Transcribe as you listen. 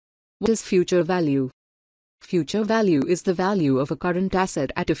What is future value? Future value is the value of a current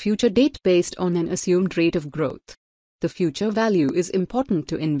asset at a future date based on an assumed rate of growth. The future value is important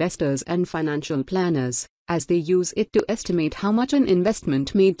to investors and financial planners, as they use it to estimate how much an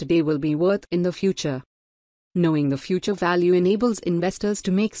investment made today will be worth in the future. Knowing the future value enables investors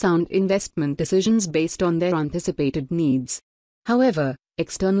to make sound investment decisions based on their anticipated needs. However,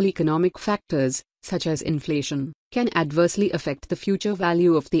 external economic factors, such as inflation, can adversely affect the future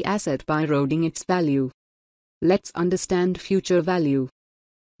value of the asset by eroding its value. Let's understand future value.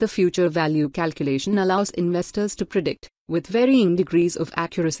 The future value calculation allows investors to predict, with varying degrees of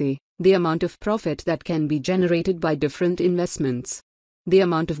accuracy, the amount of profit that can be generated by different investments. The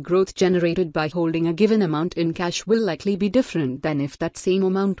amount of growth generated by holding a given amount in cash will likely be different than if that same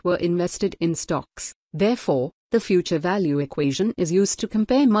amount were invested in stocks. Therefore, the future value equation is used to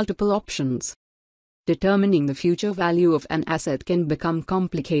compare multiple options. Determining the future value of an asset can become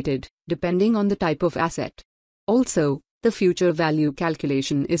complicated, depending on the type of asset. Also, the future value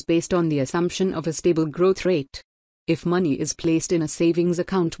calculation is based on the assumption of a stable growth rate. If money is placed in a savings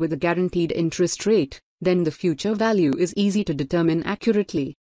account with a guaranteed interest rate, then the future value is easy to determine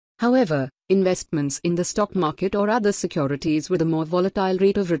accurately. However, investments in the stock market or other securities with a more volatile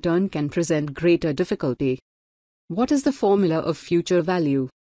rate of return can present greater difficulty. What is the formula of future value?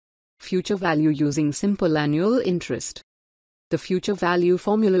 Future value using simple annual interest. The future value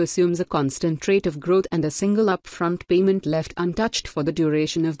formula assumes a constant rate of growth and a single upfront payment left untouched for the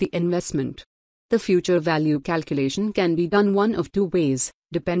duration of the investment. The future value calculation can be done one of two ways,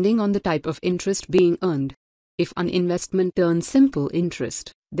 depending on the type of interest being earned. If an investment earns simple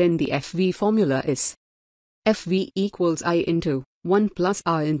interest, then the FV formula is FV equals I into 1 plus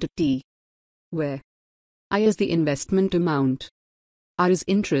R into T, where I is the investment amount, R is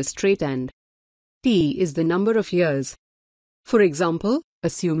interest rate, and T is the number of years. For example,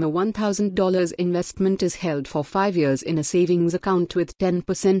 assume a $1,000 investment is held for 5 years in a savings account with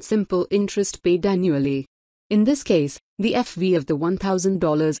 10% simple interest paid annually. In this case, the FV of the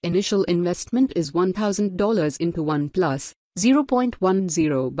 $1,000 initial investment is $1,000 into 1 plus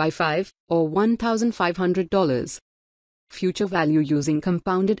 0.10 by 5, or $1,500. Future value using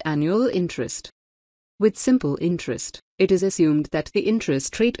compounded annual interest. With simple interest, it is assumed that the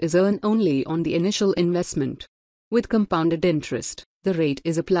interest rate is earned only on the initial investment. With compounded interest, the rate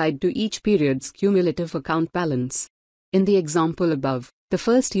is applied to each period's cumulative account balance. In the example above, the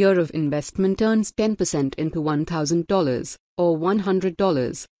first year of investment earns 10% into $1,000, or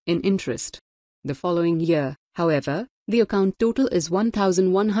 $100, in interest. The following year, however, the account total is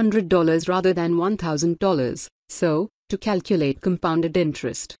 $1,100 rather than $1,000, so, to calculate compounded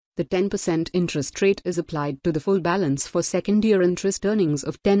interest, the 10% interest rate is applied to the full balance for second-year interest earnings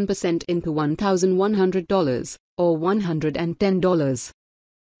of 10% into $1,100, or $110.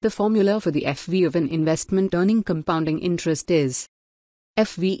 The formula for the FV of an investment earning compounding interest is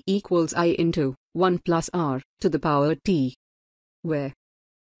FV equals I into 1 plus R to the power T, where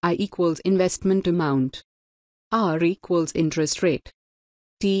I equals investment amount, R equals interest rate,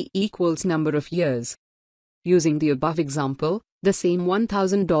 T equals number of years. Using the above example, the same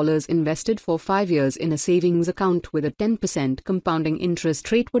 $1,000 invested for 5 years in a savings account with a 10% compounding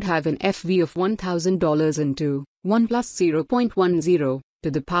interest rate would have an FV of $1,000 into 1 plus 0.10 to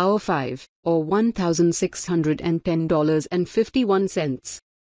the power 5, or $1,610.51.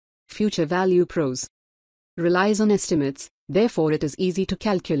 Future value pros. Relies on estimates, therefore it is easy to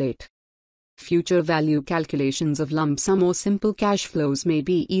calculate. Future value calculations of lump sum or simple cash flows may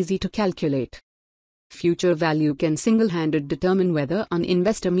be easy to calculate. Future value can single-handed determine whether an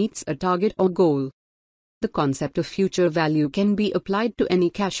investor meets a target or goal. The concept of future value can be applied to any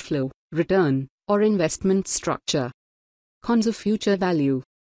cash flow, return, or investment structure. Cons of future value.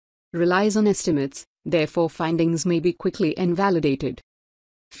 Relies on estimates, therefore findings may be quickly invalidated.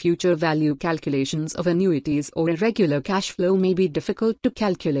 Future value calculations of annuities or irregular cash flow may be difficult to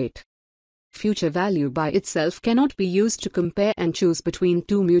calculate. Future value by itself cannot be used to compare and choose between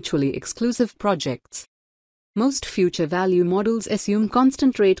two mutually exclusive projects. Most future value models assume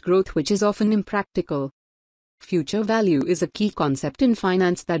constant rate growth, which is often impractical. Future value is a key concept in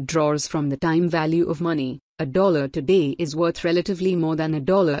finance that draws from the time value of money. A dollar today is worth relatively more than a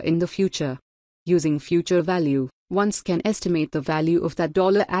dollar in the future. Using future value, one can estimate the value of that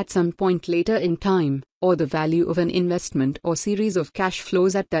dollar at some point later in time, or the value of an investment or series of cash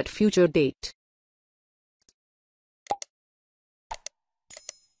flows at that future date.